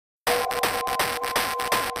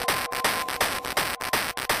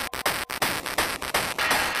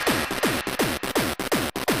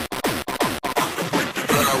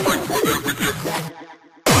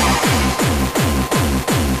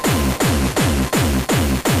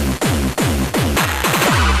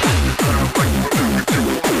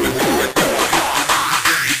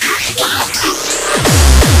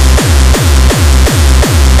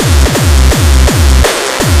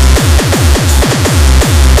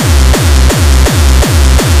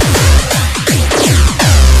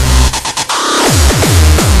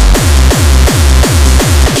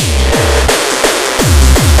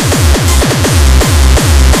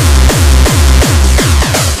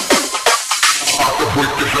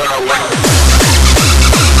down like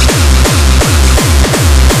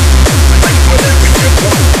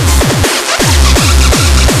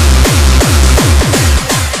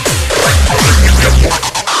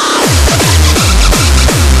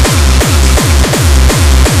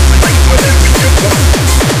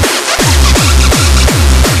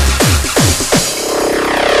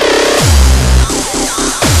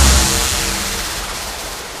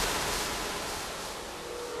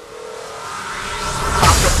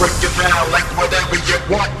break it down like whatever you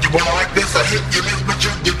want. You want like this, I hit you miss, but you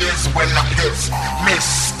do this when I piss.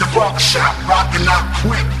 Miss the buckshot, rockin' out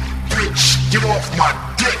quick. Bitch, get off my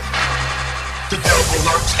dick. The devil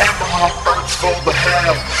lurks and my heart hurts for the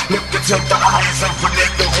hell. Look into the eyes of a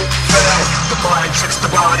nigga who fell. The mind tricks the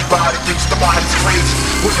body, body thinks the mind's crazy.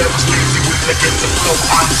 Whatever's lazy when they get the flow,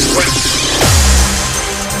 I'm straight.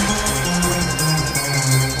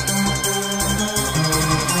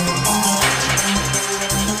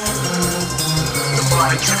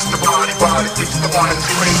 Tricks the body, body thinks the mind's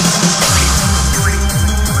crazy.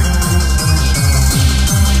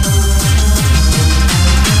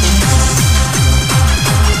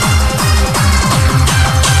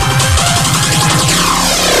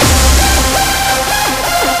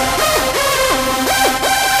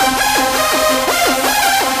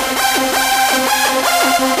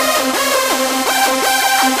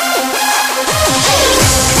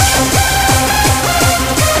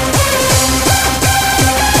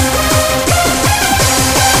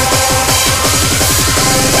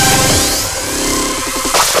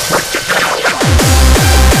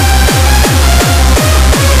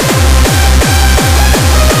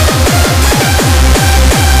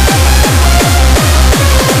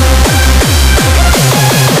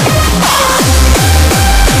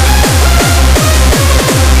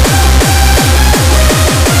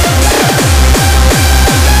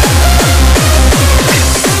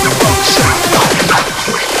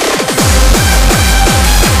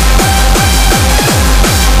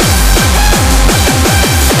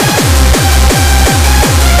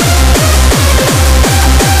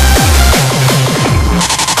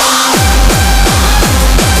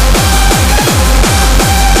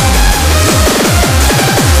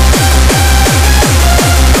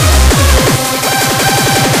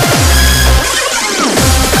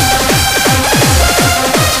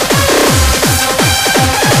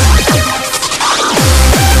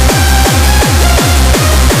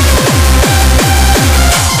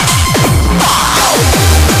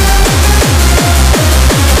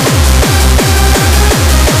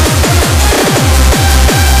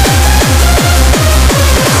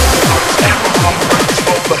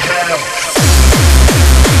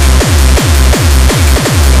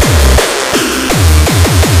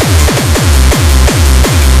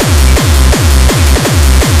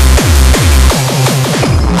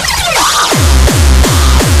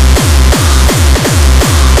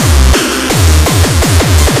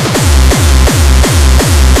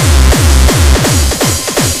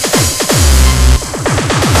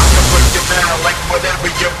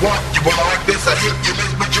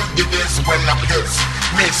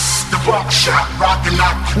 Miss the buckshot, rockin'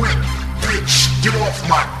 out quick. Bitch, get off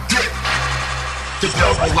my dick. The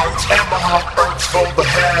devil lurks and my heart hurts for the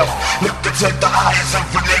hell. Look into the eyes of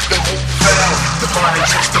a nigga who fell. The mind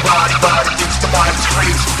tricks the body, body thinks the mind's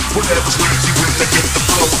crazy. Whatever's lazy when they get the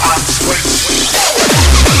flow, I'm straight.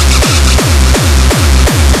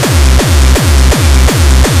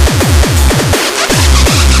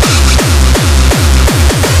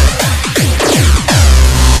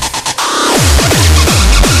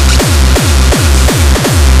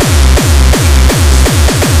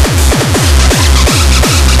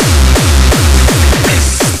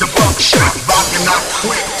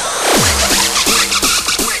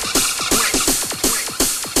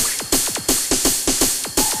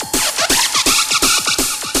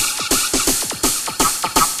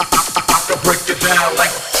 Break it down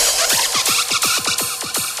like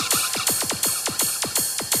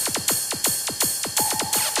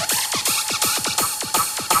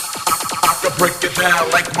I can break it down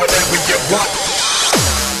like whatever you want.